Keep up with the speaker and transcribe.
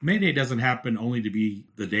May Day doesn't happen only to be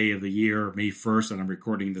the day of the year, May 1st, and I'm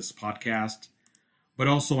recording this podcast, but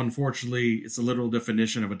also, unfortunately, it's a literal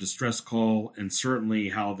definition of a distress call and certainly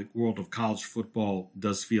how the world of college football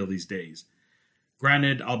does feel these days.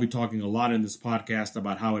 Granted, I'll be talking a lot in this podcast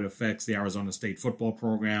about how it affects the Arizona State football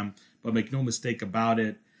program, but make no mistake about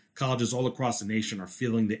it, colleges all across the nation are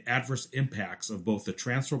feeling the adverse impacts of both the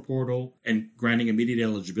transfer portal and granting immediate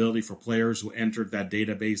eligibility for players who entered that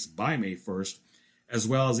database by May 1st, as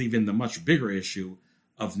well as even the much bigger issue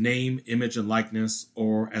of name, image, and likeness,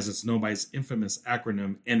 or as it's known by its infamous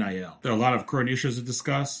acronym, NIL. There are a lot of current issues to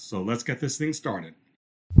discuss, so let's get this thing started.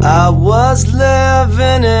 I was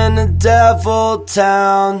living in a devil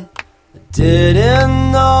town. I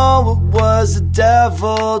didn't know it was a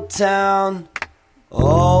devil town.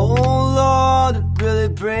 Oh Lord, it really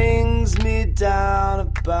brings me down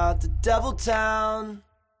about the devil town.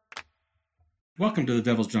 Welcome to the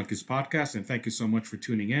Devil's Junkies podcast, and thank you so much for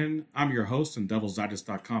tuning in. I'm your host and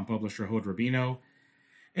DevilsDigest.com publisher, Hod Rubino.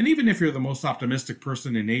 And even if you're the most optimistic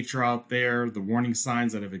person in nature out there, the warning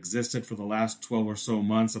signs that have existed for the last 12 or so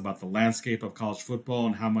months about the landscape of college football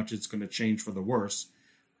and how much it's going to change for the worse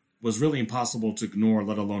was really impossible to ignore,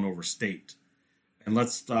 let alone overstate. And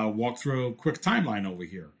let's walk through a quick timeline over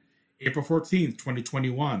here. April 14th,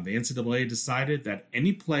 2021, the NCAA decided that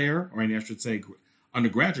any player, or I should say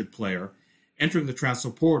undergraduate player, entering the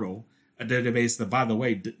transfer portal, a database that, by the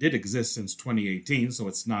way, did exist since 2018, so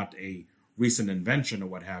it's not a recent invention or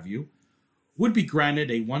what have you, would be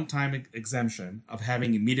granted a one-time exemption of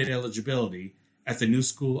having immediate eligibility at the new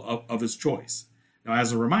school of his choice. Now,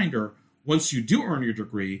 as a reminder, once you do earn your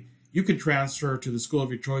degree, you can transfer to the school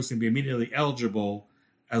of your choice and be immediately eligible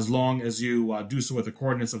as long as you do so with the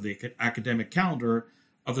coordinates of the academic calendar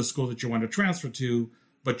of the school that you want to transfer to,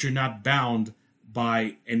 but you're not bound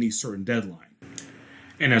by any certain deadline.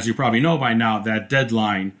 And as you probably know by now, that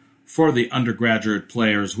deadline for the undergraduate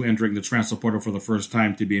players who are entering the transfer portal for the first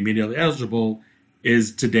time to be immediately eligible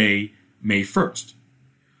is today, May 1st.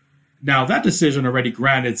 Now, that decision already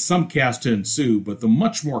granted some chaos to ensue, but the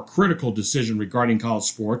much more critical decision regarding college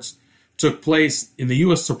sports took place in the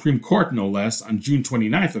U.S. Supreme Court, no less, on June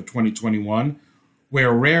 29th of 2021, where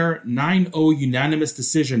a rare 9-0 unanimous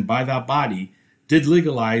decision by that body did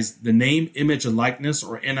legalize the name, image, and likeness,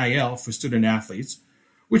 or NIL, for student athletes,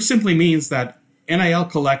 which simply means that NIL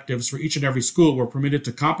collectives for each and every school were permitted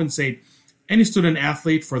to compensate any student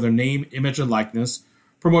athlete for their name, image, and likeness,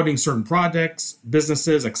 promoting certain projects,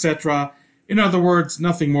 businesses, etc. In other words,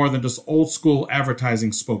 nothing more than just old school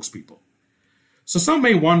advertising spokespeople. So some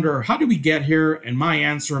may wonder, how did we get here? And my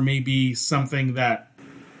answer may be something that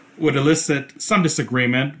would elicit some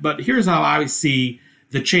disagreement, but here's how I see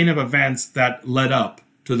the chain of events that led up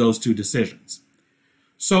to those two decisions.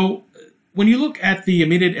 So when you look at the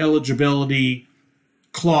immediate eligibility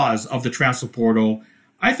clause of the transfer portal,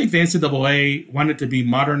 I think the NCAA wanted to be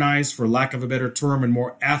modernized, for lack of a better term, and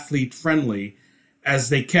more athlete-friendly, as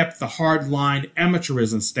they kept the hard-line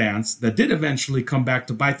amateurism stance that did eventually come back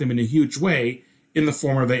to bite them in a huge way in the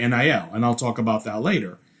form of the NIL, and I'll talk about that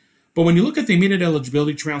later. But when you look at the immediate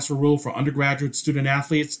eligibility transfer rule for undergraduate student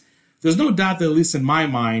athletes, there's no doubt that, at least in my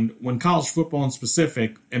mind, when college football in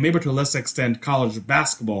specific, and maybe to a lesser extent college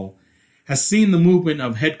basketball, has seen the movement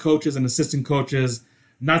of head coaches and assistant coaches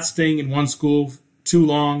not staying in one school too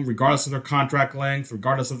long, regardless of their contract length,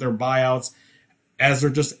 regardless of their buyouts, as they're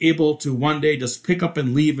just able to one day just pick up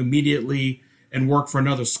and leave immediately and work for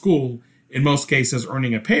another school, in most cases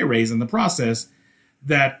earning a pay raise in the process,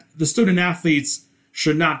 that the student athletes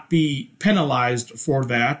should not be penalized for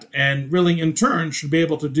that, and really in turn should be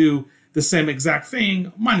able to do the same exact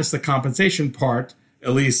thing, minus the compensation part,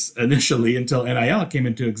 at least initially until NIL came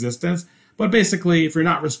into existence. But basically, if you're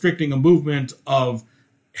not restricting a movement of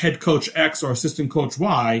head coach X or assistant coach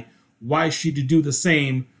Y, why should you do the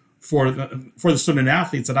same for the student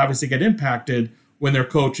athletes that obviously get impacted when their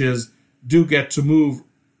coaches do get to move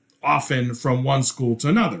often from one school to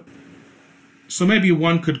another? So maybe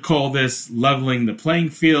one could call this leveling the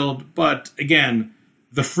playing field, but again,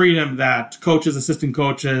 the freedom that coaches, assistant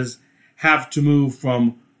coaches have to move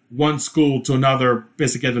from one school to another,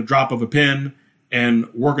 basically at the drop of a pin, and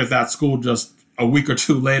work at that school just a week or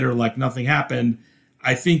two later like nothing happened.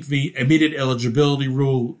 I think the immediate eligibility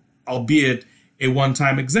rule, albeit a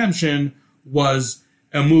one-time exemption, was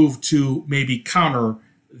a move to maybe counter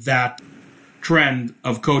that trend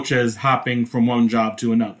of coaches hopping from one job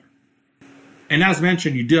to another. And as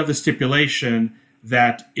mentioned, you do have the stipulation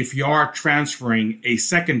that if you are transferring a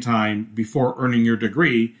second time before earning your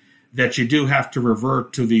degree, that you do have to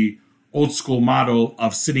revert to the old school model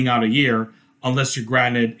of sitting out a year unless you're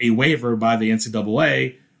granted a waiver by the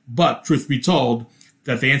NCAA. But truth be told,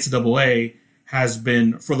 that the NCAA has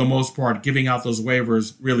been, for the most part, giving out those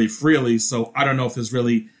waivers really freely. So I don't know if there's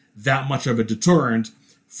really that much of a deterrent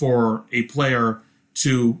for a player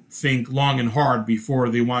to think long and hard before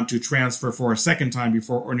they want to transfer for a second time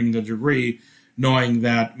before earning the degree, knowing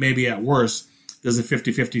that maybe at worst there's a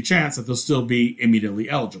 50-50 chance that they'll still be immediately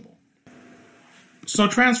eligible. So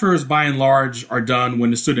transfers by and large are done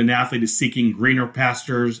when the student athlete is seeking greener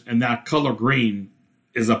pastures, and that color green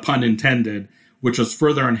is a pun intended, which was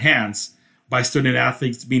further enhanced by student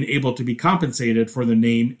athletes being able to be compensated for their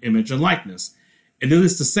name, image, and likeness. And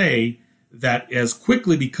needless to say, that has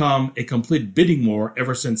quickly become a complete bidding war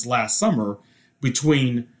ever since last summer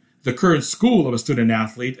between the current school of a student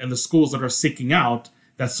athlete and the schools that are seeking out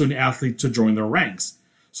that student athlete to join their ranks.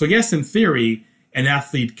 So yes, in theory, an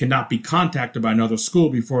athlete cannot be contacted by another school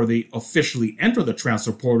before they officially enter the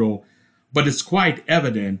transfer portal, but it's quite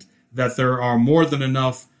evident that there are more than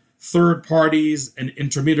enough third parties and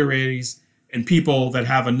intermediaries and people that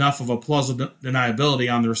have enough of a plausible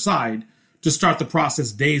deniability on their side to start the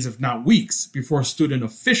process days, if not weeks, before a student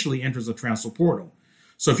officially enters the transfer portal.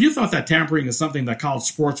 So if you thought that tampering is something that college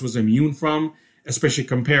sports was immune from, especially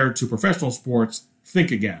compared to professional sports,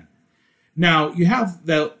 think again. Now, you have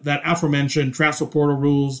that aforementioned transfer portal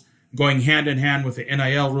rules going hand in hand with the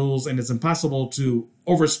NIL rules, and it's impossible to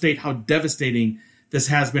overstate how devastating this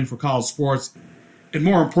has been for college sports, and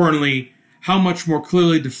more importantly, how much more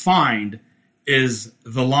clearly defined is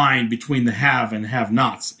the line between the have and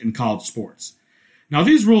have-nots in college sports. Now,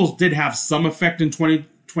 these rules did have some effect in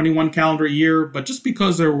 2021 calendar year, but just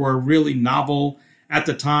because they were really novel at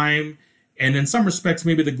the time, and in some respects,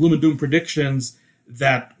 maybe the gloom and doom predictions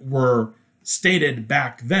that were stated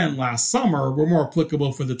back then last summer were more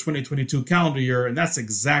applicable for the 2022 calendar year, and that's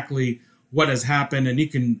exactly what has happened. And you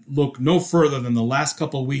can look no further than the last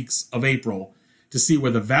couple weeks of April to see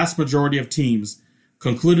where the vast majority of teams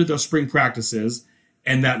concluded their spring practices,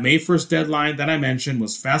 and that May 1st deadline that I mentioned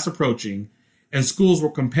was fast approaching, and schools were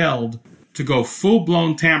compelled to go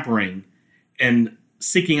full-blown tampering and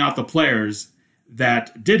seeking out the players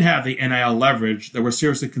that did have the NIL leverage that were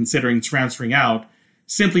seriously considering transferring out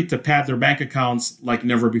simply to pad their bank accounts like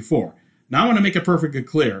never before. Now I want to make it perfectly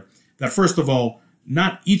clear that, first of all,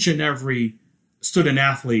 not each and every student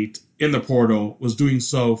athlete in the portal was doing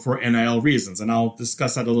so for NIL reasons, and I'll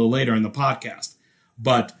discuss that a little later in the podcast.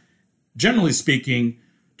 But generally speaking,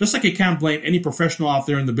 just like you can't blame any professional out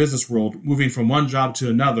there in the business world moving from one job to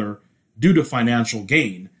another due to financial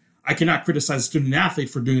gain, I cannot criticize a student athlete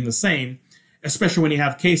for doing the same, especially when you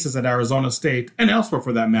have cases at Arizona State, and elsewhere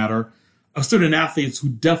for that matter, of student athletes who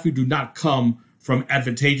definitely do not come from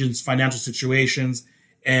advantageous financial situations,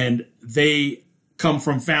 and they come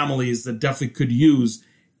from families that definitely could use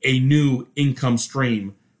a new income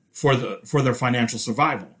stream for their financial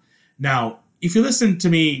survival. Now, if you listen to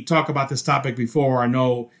me talk about this topic before, I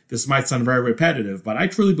know this might sound very repetitive, but I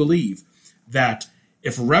truly believe that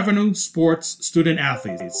if revenue sports student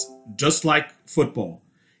athletes, just like football,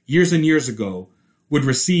 years and years ago, would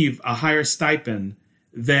receive a higher stipend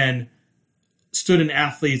than student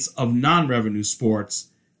athletes of non-revenue sports,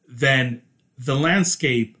 then the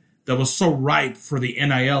landscape that was so ripe for the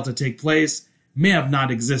NIL to take place may have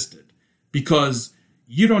not existed, because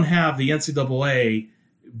you don't have the NCAA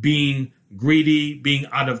being greedy, being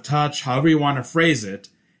out of touch, however you want to phrase it,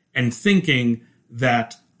 and thinking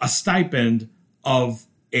that a stipend of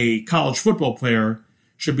a college football player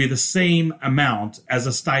should be the same amount as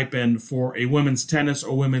a stipend for a women's tennis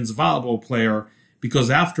or women's volleyball player, because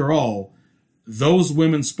after all, those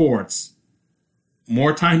women's sports,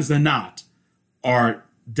 more times than not, are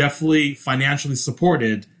definitely financially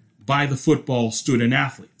supported by the football student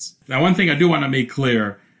athletes. Now, one thing I do want to make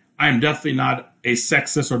clear, I am definitely not a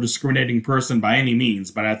sexist or discriminating person by any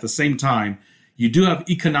means, but at the same time, you do have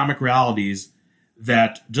economic realities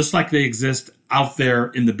that, just like they exist out there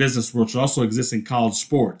in the business world, should also exist in college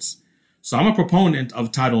sports. So I'm a proponent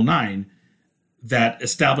of Title IX that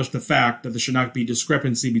established the fact that there should not be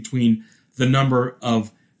discrepancy between the number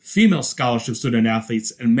of female scholarship student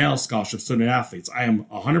athletes and male scholarship student athletes. I am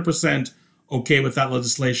 100% okay with that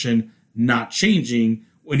legislation not changing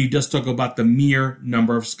when you just talk about the mere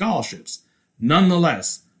number of scholarships.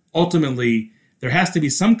 Nonetheless, ultimately, there has to be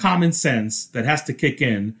some common sense that has to kick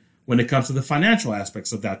in when it comes to the financial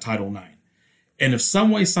aspects of that Title IX. And if some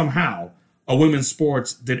way, somehow, a women's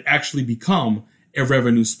sports did actually become a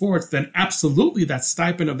revenue sport, then absolutely that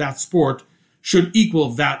stipend of that sport should equal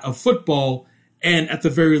that of football, and at the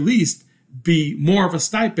very least be more of a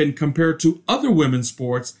stipend compared to other women's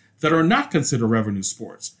sports that are not considered revenue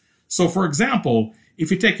sports. So, for example,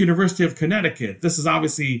 if you take University of Connecticut, this is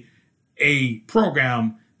obviously a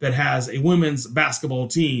program that has a women's basketball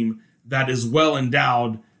team that is well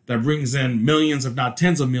endowed, that brings in millions, if not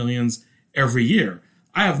tens of millions, every year.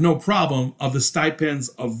 I have no problem of the stipends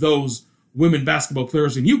of those women basketball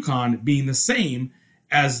players in UConn being the same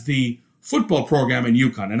as the football program in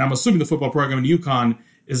UConn. And I'm assuming the football program in UConn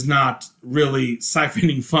is not really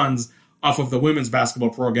siphoning funds off of the women's basketball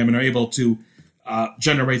program and are able to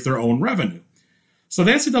generate their own revenue. So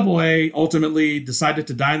the NCAA ultimately decided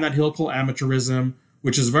to die on that hill called amateurism,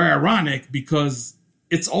 which is very ironic because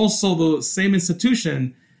it's also the same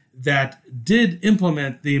institution that did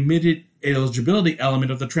implement the immediate eligibility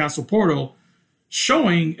element of the transfer portal,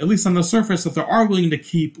 showing, at least on the surface, that they are willing to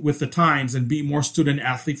keep with the times and be more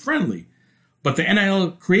student-athlete friendly. But the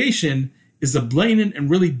NIL creation is a blatant and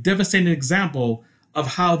really devastating example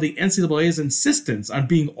of how the NCAA's insistence on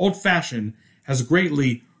being old-fashioned has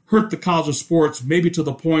greatly hurt the college of sports, maybe to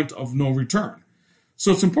the point of no return.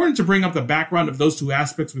 So it's important to bring up the background of those two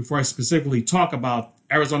aspects before I specifically talk about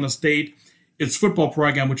Arizona State, its football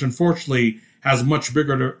program, which unfortunately has much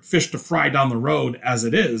bigger fish to fry down the road as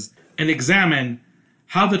it is, and examine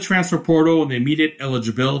how the transfer portal and the immediate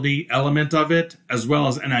eligibility element of it, as well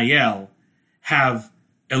as NIL, have,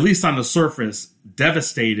 at least on the surface,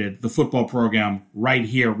 devastated the football program right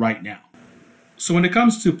here, right now. So when it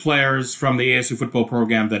comes to players from the ASU football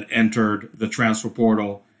program that entered the transfer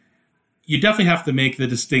portal, you definitely have to make the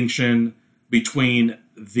distinction between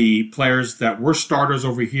the players that were starters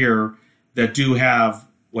over here that do have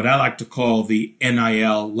what I like to call the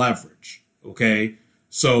NIL leverage, okay?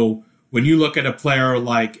 So when you look at a player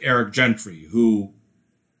like Eric Gentry, who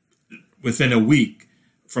within a week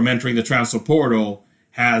from entering the transfer portal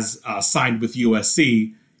has signed with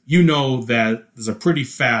USC, you know that there's a pretty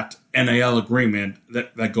fat NIL agreement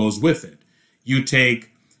that goes with it. You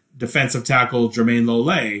take defensive tackle Jermaine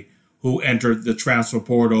Lole, who entered the transfer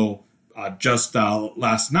portal just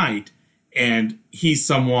last night, and he's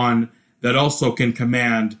someone that also can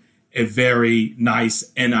command a very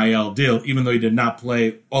nice NIL deal, even though he did not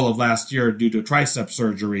play all of last year due to tricep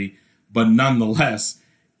surgery, but nonetheless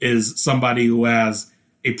is somebody who has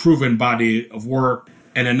a proven body of work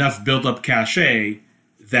and enough built-up cachet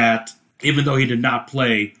that even though he did not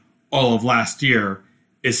play all of last year,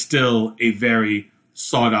 is still a very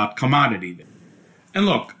sought-out commodity. And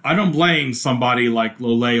look, I don't blame somebody like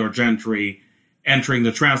Lole or Gentry entering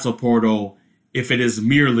the transfer portal if it is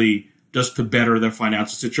merely just to better their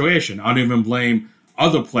financial situation. I don't even blame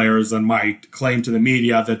other players that might claim to the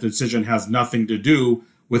media that the decision has nothing to do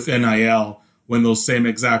with NIL when those same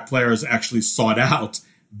exact players actually sought out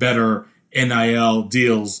better NIL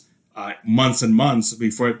deals months and months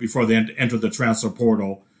before they enter the transfer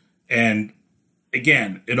portal. And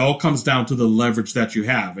again, it all comes down to the leverage that you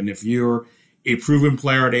have. And if you're a proven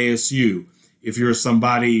player at ASU, if you're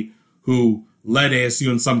somebody who led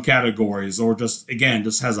ASU in some categories, or just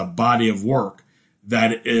has a body of work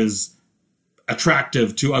that is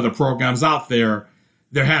attractive to other programs out there,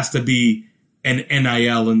 there has to be an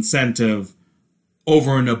NIL incentive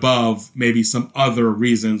over and above maybe some other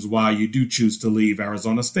reasons why you do choose to leave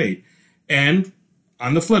Arizona State. And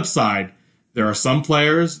on the flip side, there are some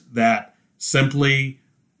players that simply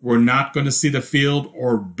were not going to see the field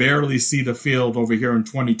or barely see the field over here in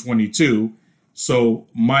 2022, so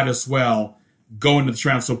might as well go into the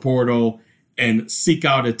transfer portal and seek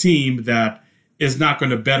out a team that is not going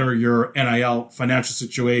to better your NIL financial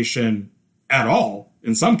situation at all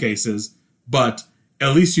in some cases, but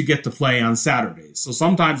at least you get to play on Saturdays. So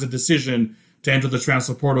sometimes the decision to enter the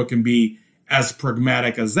transfer portal can be as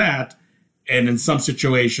pragmatic as that. And in some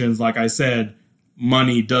situations, like I said,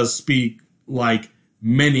 money does speak like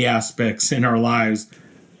many aspects in our lives.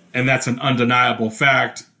 And that's an undeniable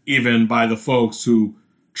fact, even by the folks who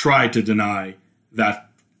try to deny that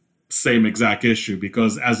same exact issue.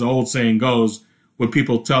 Because as the old saying goes, when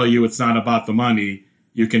people tell you it's not about the money,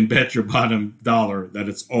 you can bet your bottom dollar that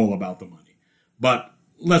it's all about the money. But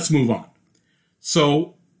let's move on.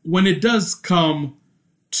 So when it does come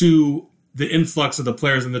to the influx of the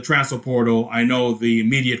players in the transfer portal, I know the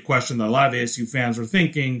immediate question that a lot of ASU fans are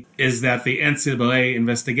thinking is that the NCAA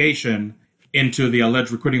investigation into the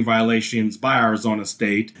alleged recruiting violations by Arizona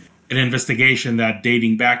State, an investigation that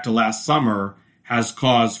dating back to last summer has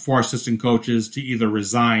caused 4 assistant coaches to either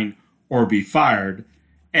resign or be fired.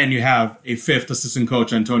 And you have a 5th assistant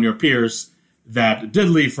coach, Antonio Pierce, that did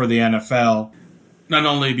leave for the NFL, not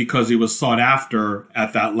only because he was sought after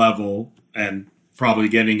at that level and probably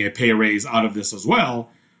getting a pay raise out of this as well,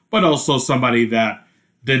 but also somebody that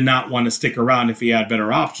did not want to stick around if he had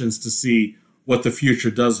better options to see what the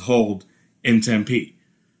future does hold in Tempe.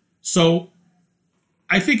 So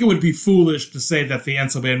I think it would be foolish to say that the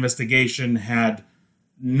NCAA investigation had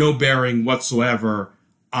no bearing whatsoever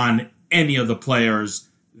on any of the players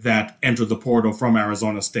that entered the portal from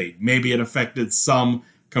Arizona State. Maybe it affected some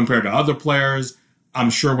compared to other players. I'm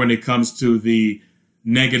sure when it comes to the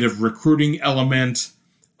negative recruiting element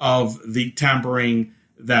of the tampering,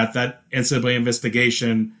 that NCAA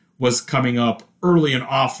investigation was coming up early and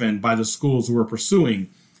often by the schools who were pursuing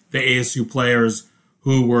the ASU players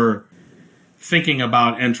who were thinking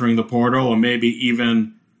about entering the portal, or maybe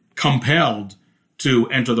even compelled to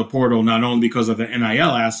enter the portal, not only because of the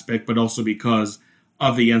NIL aspect, but also because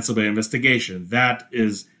of the NCAA investigation. That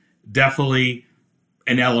is definitely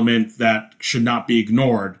an element that should not be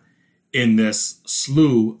ignored in this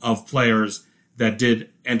slew of players that did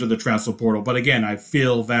enter the transfer portal. But again, I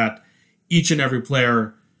feel that each and every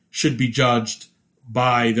player should be judged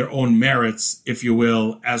by their own merits, if you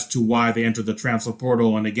will, as to why they entered the transfer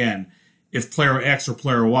portal. And again, if player X or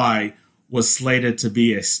player Y was slated to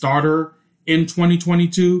be a starter in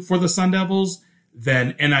 2022 for the Sun Devils,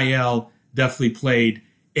 then NIL definitely played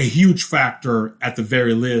a huge factor at the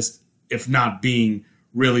very least, if not being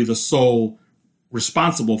really the sole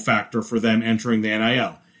responsible factor for them entering the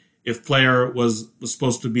NIL. If player was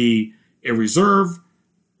supposed to be a reserve,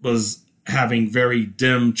 was having very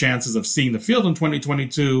dim chances of seeing the field in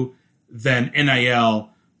 2022, then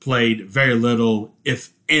NIL played very little,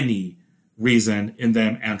 if any, reason in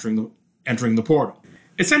them entering the portal.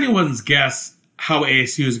 It's anyone's guess how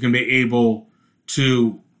ASU is going to be able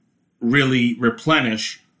to really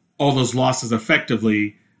replenish all those losses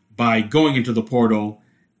effectively by going into the portal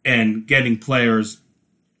and getting players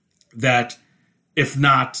that, if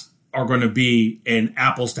not, are going to be an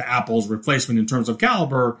apples-to-apples replacement in terms of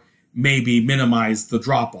caliber, maybe minimize the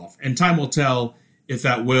drop-off. And time will tell if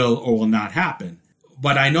that will or will not happen.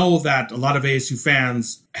 But I know that a lot of ASU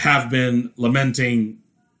fans have been lamenting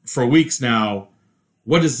for weeks now,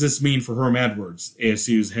 what does this mean for Herm Edwards,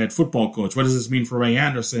 ASU's head football coach? What does this mean for Ray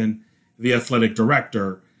Anderson, the athletic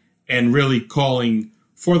director? And really calling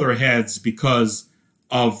for their heads because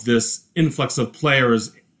of this influx of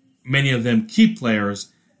players, many of them key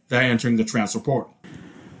players, that are entering the transfer portal.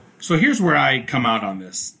 So here's where I come out on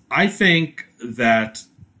this. I think that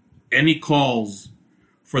any calls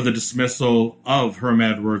for the dismissal of Herm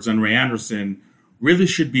Edwards and Ray Anderson really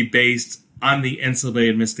should be based on the NCAA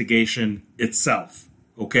investigation itself,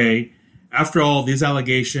 okay? After all, these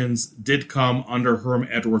allegations did come under Herm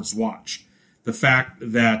Edwards' watch. The fact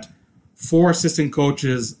that 4 assistant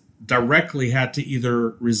coaches directly had to either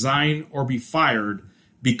resign or be fired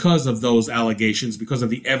because of those allegations, because of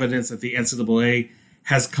the evidence that the NCAA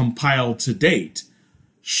has compiled to date,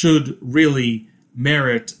 should really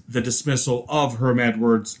merit the dismissal of Herm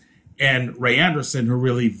Edwards and Ray Anderson, who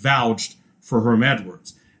really vouched for Herm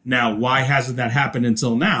Edwards. Now, why hasn't that happened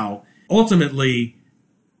until now? Ultimately,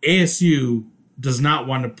 ASU does not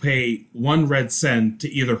want to pay 1 red cent to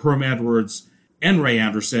either Herm Edwards and Ray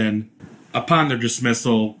Anderson upon their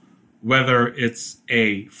dismissal, whether it's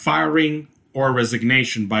a firing or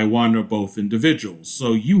resignation by one or both individuals.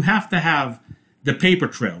 So you have to have the paper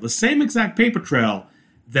trail, the same exact paper trail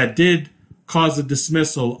that did cause the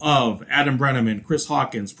dismissal of Adam Brenneman, Chris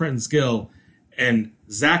Hawkins, Prentice Gill, and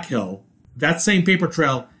Zach Hill. That same paper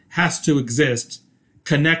trail has to exist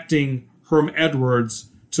connecting Herm Edwards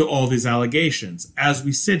to all these allegations. As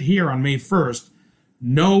we sit here on May 1st,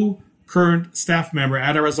 no current staff member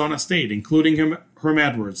at Arizona State, including Herm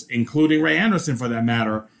Edwards, including Ray Anderson for that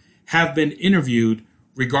matter, have been interviewed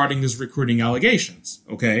regarding these recruiting allegations,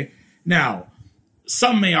 okay? Now,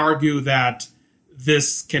 some may argue that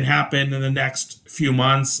this can happen in the next few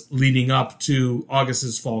months leading up to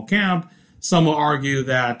August's fall camp. Some will argue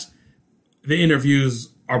that the interviews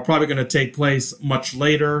are probably going to take place much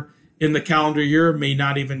later in the calendar year, may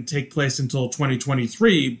not even take place until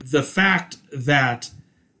 2023. The fact that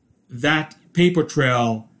that paper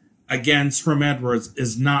trail against Herm Edwards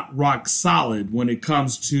is not rock solid when it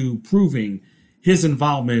comes to proving his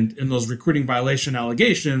involvement in those recruiting violation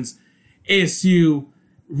allegations, ASU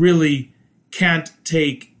really can't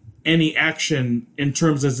take any action in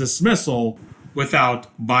terms of dismissal without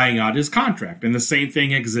buying out his contract. And the same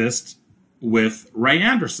thing exists with Ray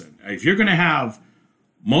Anderson. If you're going to have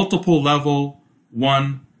multiple level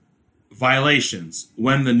 1 violations,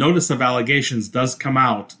 when the notice of allegations does come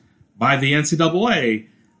out by the NCAA,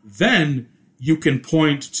 then you can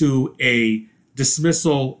point to a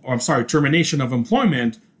termination of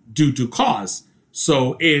employment due to cause.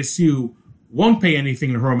 So ASU won't pay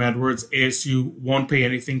anything to Herm Edwards. ASU won't pay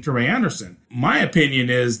anything to Ray Anderson. My opinion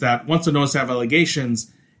is that once a notice of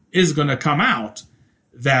allegations is going to come out,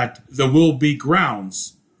 that there will be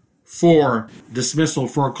grounds for dismissal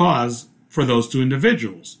for a cause for those 2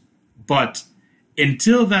 individuals. But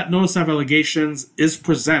until that notice of allegations is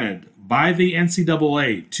presented by the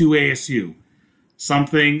NCAA to ASU,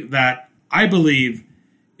 something that I believe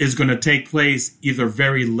is going to take place either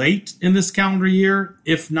very late in this calendar year,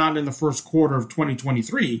 if not in the first quarter of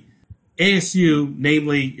 2023, ASU,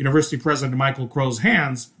 namely University President Michael Crow's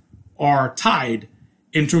hands, are tied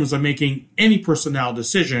in terms of making any personnel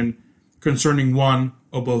decision concerning one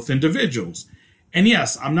or both individuals. And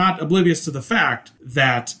yes, I'm not oblivious to the fact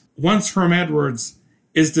that once Herm Edwards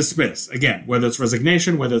is dismissed, again, whether it's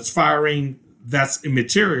resignation, whether it's firing, that's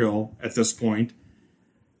immaterial at this point,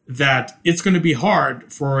 that it's going to be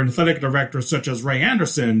hard for an athletic director such as Ray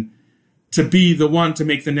Anderson to be the one to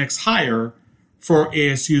make the next hire for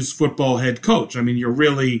ASU's football head coach. I mean, you're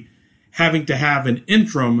really having to have an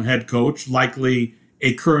interim head coach, likely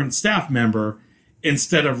a current staff member,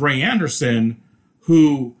 instead of Ray Anderson,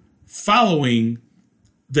 who, following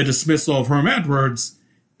the dismissal of Herm Edwards,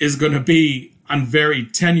 is going to be on very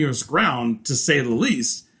tenuous ground, to say the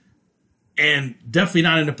least, and definitely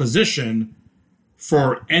not in a position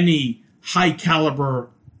for any high-caliber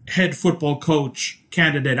head football coach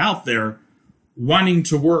candidate out there wanting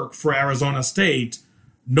to work for Arizona State,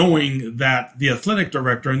 knowing that the athletic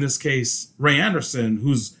director, in this case, Ray Anderson,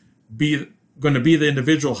 who's going to be the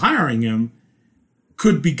individual hiring him,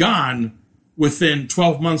 could be gone within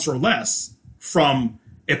 12 months or less from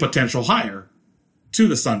a potential hire to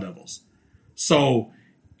the Sun Devils. So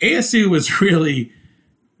ASU is really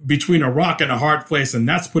between a rock and a hard place, and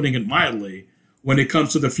that's putting it mildly, when it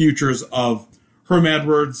comes to the futures of Herm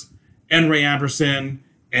Edwards and Ray Anderson,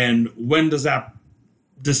 and when does that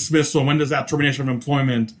dismissal, when does that termination of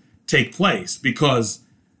employment take place? Because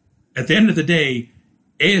at the end of the day,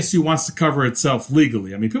 ASU wants to cover itself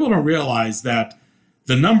legally. I mean, people don't realize that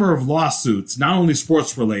the number of lawsuits, not only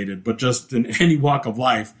sports related, but just in any walk of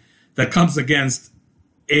life, that comes against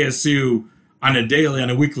ASU on a daily, on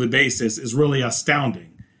a weekly basis is really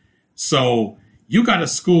astounding. So you got a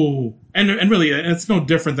school, and really it's no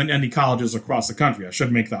different than any colleges across the country. I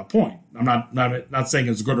should make that point. I'm not saying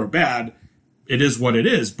it's good or bad. It is what it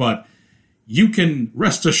is. But you can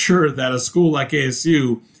rest assured that a school like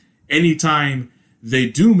ASU, anytime they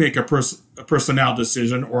do make a personnel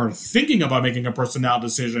decision or are thinking about making a personnel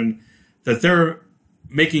decision, that they're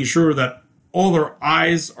making sure that all their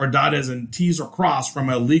I's are dotted and T's are crossed from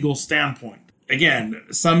a legal standpoint. Again,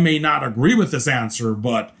 some may not agree with this answer,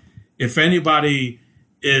 but if anybody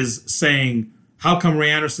is saying, how come Ray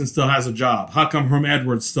Anderson still has a job? How come Herm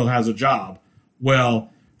Edwards still has a job? Well,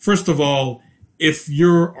 first of all, if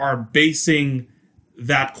you are basing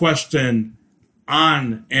that question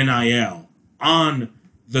on NIL, on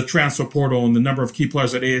the transfer portal and the number of key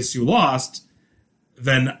players that ASU lost,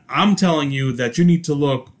 then I'm telling you that you need to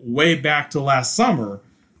look way back to last summer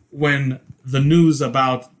when the news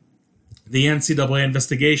about the NCAA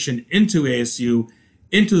investigation into ASU,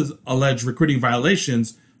 into alleged recruiting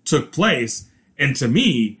violations, took place. And to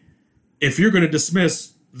me, if you're going to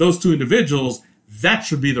dismiss those two individuals, that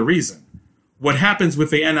should be the reason. What happens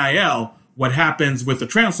with the NIL, what happens with the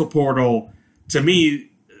transfer portal, to me,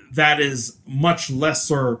 that is much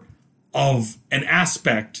lesser of an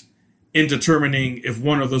aspect in determining if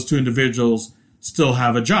one of those two individuals still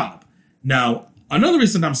have a job. Now, another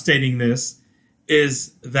reason I'm stating this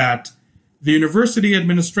is that the university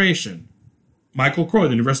administration, Michael Crow,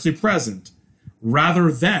 the university president,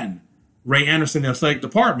 rather than Ray Anderson, the athletic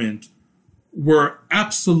department, were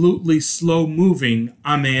absolutely slow-moving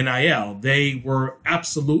on the NIL. They were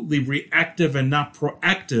absolutely reactive and not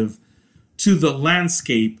proactive to the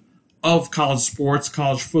landscape of college sports,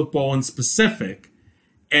 college football in specific,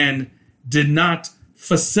 and did not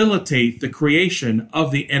facilitate the creation of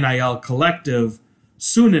the NIL collective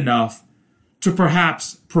soon enough to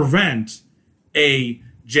perhaps prevent a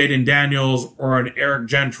Jaden Daniels or an Eric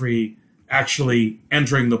Gentry actually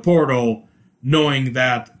entering the portal, knowing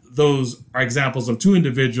that those are examples of two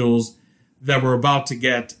individuals that were about to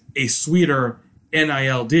get a sweeter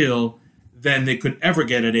NIL deal than they could ever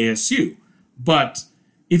get at ASU. But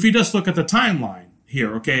if you just look at the timeline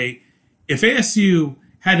here, okay, if ASU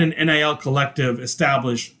had an NIL collective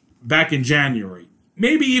established back in January,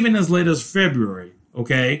 maybe even as late as February,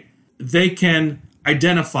 okay, they can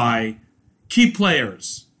identify key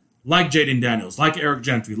players like Jaden Daniels, like Eric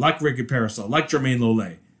Gentry, like Ricky Parasol, like Jermaine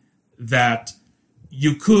Lole, that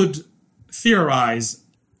you could theorize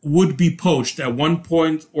would be poached at one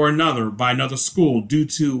point or another by another school due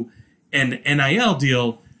to an NIL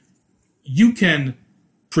deal. You can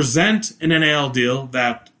present an NIL deal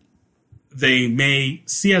that they may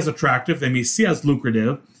see as attractive, they may see as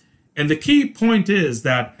lucrative. And the key point is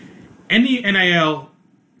that any NIL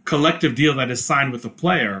collective deal that is signed with a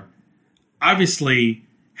player obviously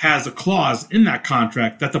has a clause in that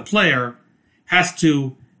contract that the player has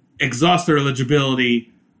to exhaust their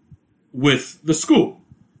eligibility with the school.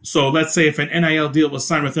 So let's say if an NIL deal was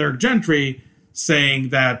signed with Eric Gentry saying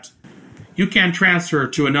that you can't transfer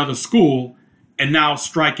to another school and now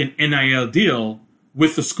strike an NIL deal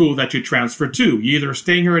with the school that you transfer to. You're either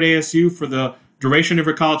staying here at ASU for the duration of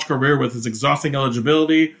your college career with its exhausting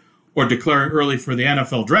eligibility or declaring early for the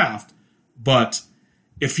NFL draft. But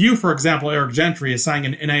if you, for example, Eric Gentry, is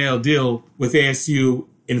signing an NIL deal with ASU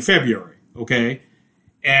in February, okay,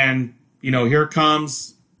 and, here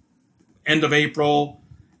comes end of April,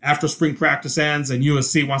 after spring practice ends, and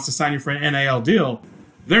USC wants to sign you for an NIL deal,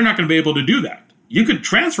 they're not going to be able to do that. You could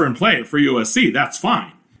transfer and play for USC, that's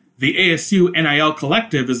fine. The ASU NIL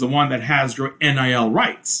collective is the one that has your NIL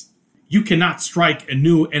rights. You cannot strike a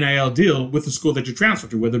new NIL deal with the school that you transfer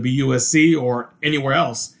to, whether it be USC or anywhere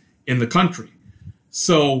else in the country.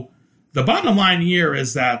 So the bottom line here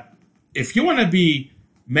is that if you want to be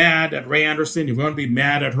mad at Ray Anderson, if you want to be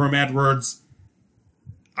mad at Herm Edwards,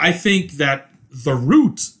 I think that the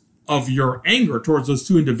root of your anger towards those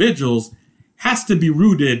two individuals has to be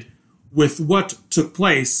rooted with what took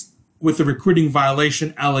place with the recruiting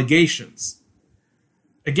violation allegations.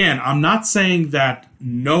 Again, I'm not saying that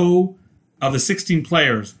no of the 16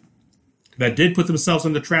 players that did put themselves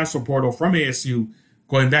in the transfer portal from ASU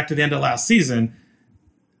going back to the end of last season,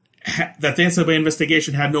 that the NCAA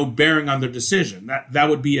investigation had no bearing on their decision. That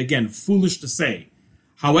would be, again, foolish to say.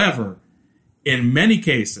 However, in many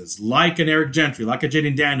cases, like an Eric Gentry, like a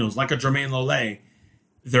Jaden Daniels, like a Jermaine Lole,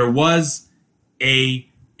 there was a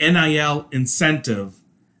NIL incentive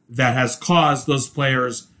that has caused those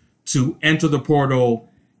players to enter the portal,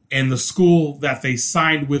 and the school that they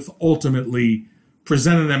signed with ultimately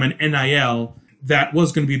presented them an NIL that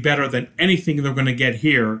was going to be better than anything they're going to get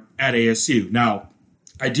here at ASU. Now,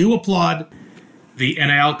 I do applaud the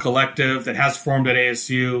NIL collective that has formed at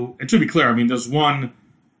ASU. And to be clear, there's one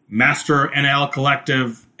master NIL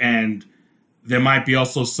collective, and there might be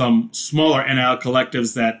also some smaller NIL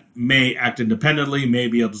collectives that may act independently, may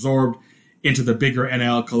be absorbed into the bigger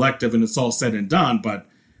NIL collective, and it's all said and done. But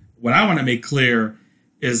what I want to make clear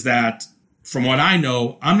is that, from what I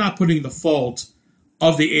know, I'm not putting the fault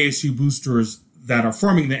of the ASU boosters that are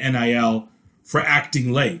forming the NIL for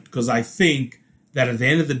acting late, because I think that at the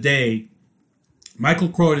end of the day, Michael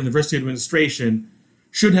Crow and the University administration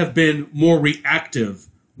should have been more reactive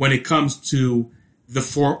when it comes to the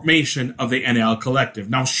formation of the NIL collective.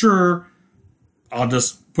 Now, sure, I'll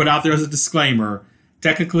just put out there as a disclaimer,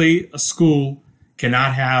 technically a school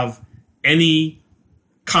cannot have any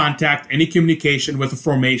contact, any communication with the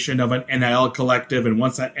formation of an NIL collective. And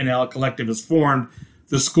once that NIL collective is formed,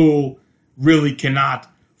 the school really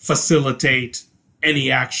cannot facilitate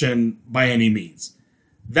any action by any means.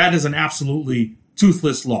 That is an absolutely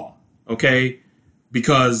toothless law, okay?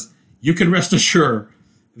 Because you can rest assured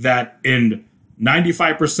that in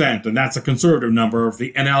 95%, and that's a conservative number, of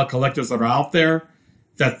the NIL collectives that are out there,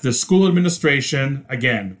 that the school administration,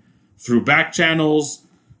 again, through back channels,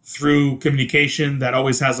 through communication that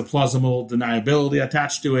always has a plausible deniability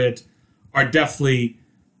attached to it, are definitely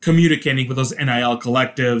communicating with those NIL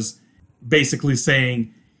collectives, basically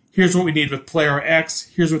saying, here's what we need with player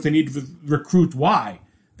X, here's what they need with recruit Y,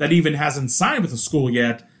 that even hasn't signed with the school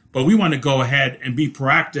yet, but we want to go ahead and be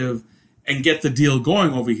proactive and get the deal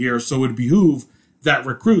going over here, so it would behoove that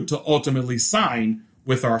recruit to ultimately sign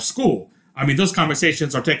with our school. Those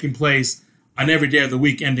conversations are taking place on every day of the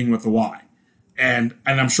week, ending with a Y. And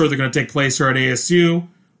I'm sure they're going to take place here at ASU,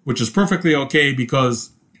 which is perfectly okay,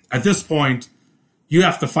 because at this point, you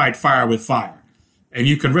have to fight fire with fire. And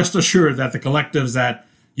you can rest assured that the collectives at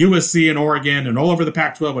USC and Oregon and all over the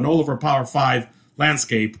Pac-12 and all over Power 5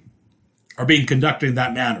 landscape are being conducted in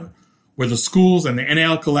that manner, where the schools and the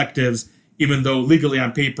NIL collectives, even though legally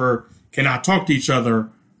on paper cannot talk to each other,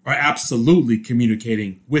 are absolutely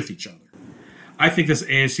communicating with each other. I think this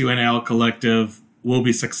ASU NIL collective will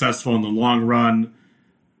be successful in the long run,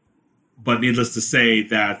 but needless to say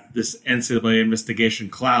that this NCAA investigation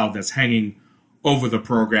cloud that's hanging over the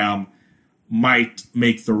program might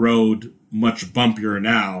make the road much bumpier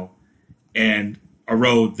now, and a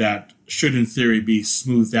road that should in theory be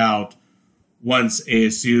smoothed out once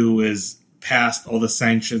ASU is past all the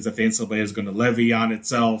sanctions that the NCAA is going to levy on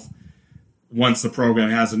itself, once the program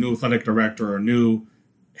has a new athletic director or a new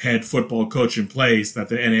head football coach in place, that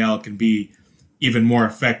the NIL can be even more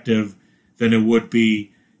effective than it would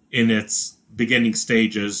be in its beginning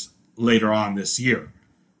stages later on this year.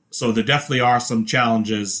 So there definitely are some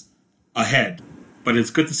challenges ahead, but it's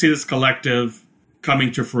good to see this collective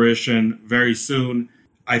coming to fruition very soon.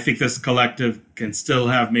 I think this collective can still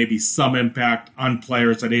have maybe some impact on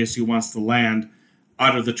players that ASU wants to land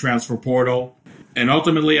out of the transfer portal. And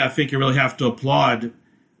ultimately, I think you really have to applaud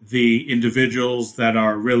the individuals that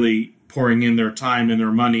are really pouring in their time and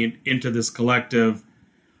their money into this collective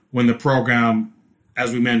when the program,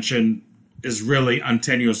 as we mentioned, is really on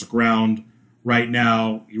tenuous ground right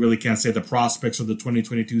now. You really can't say the prospects of the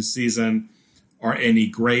 2022 season are any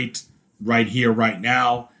great right here, right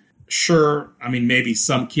now. Sure, I mean, maybe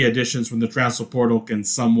some key additions from the transfer portal can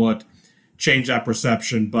somewhat change that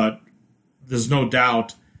perception, but there's no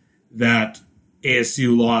doubt that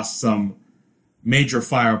ASU lost some major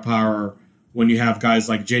firepower when you have guys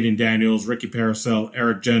like Jaden Daniels, Ricky Paracel,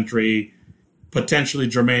 Eric Gentry, potentially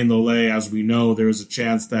Jermaine Lole. As we know, there is a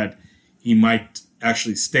chance that he might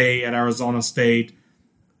actually stay at Arizona State.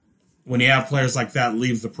 When you have players like that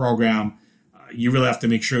leave the program, you really have to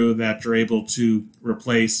make sure that you're able to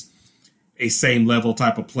replace a same level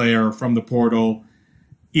type of player from the portal.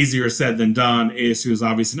 Easier said than done. ASU is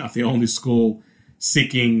obviously not the only school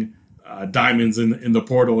seeking diamonds in the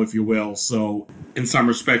portal, if you will. So in some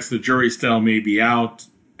respects, the jury still may be out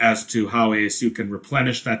as to how ASU can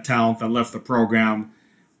replenish that talent that left the program.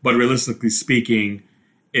 But realistically speaking,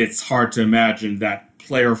 it's hard to imagine that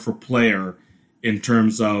player for player in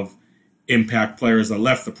terms of impact players that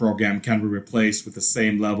left the program can be replaced with the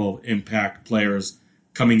same level of impact players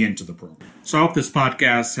coming into the program. So I hope this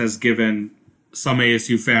podcast has given some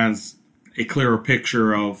ASU fans a clearer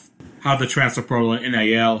picture of how the transfer portal and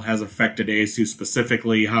NIL has affected ASU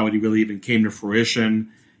specifically, how it really even came to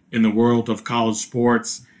fruition in the world of college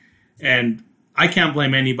sports. And I can't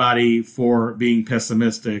blame anybody for being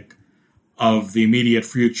pessimistic of the immediate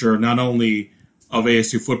future, not only of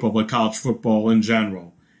ASU football, but college football in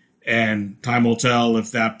general. And time will tell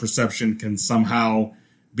if that perception can somehow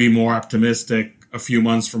be more optimistic a few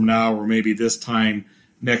months from now, or maybe this time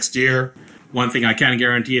next year. One thing I can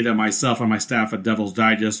guarantee you that myself and my staff at Devil's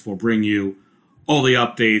Digest will bring you all the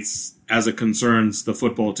updates as it concerns the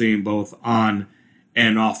football team, both on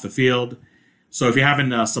and off the field. So if you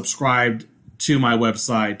haven't subscribed to my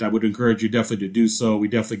website, I would encourage you definitely to do so. We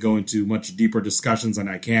definitely go into much deeper discussions than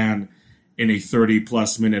I can in a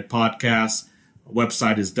 30-plus minute podcast. The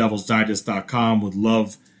website is devilsdigest.com. Would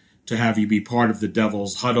love to have you be part of the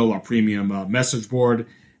Devil's Huddle, our premium message board.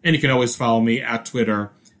 And you can always follow me at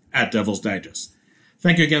Twitter at Devil's Digest.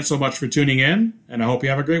 Thank you again so much for tuning in, and I hope you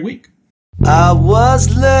have a great week. I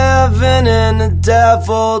was living in a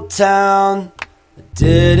devil town. I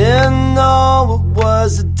didn't know it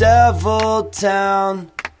was a devil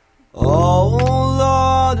town. Oh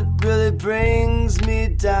Lord, it really brings me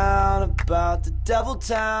down about the devil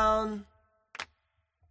town.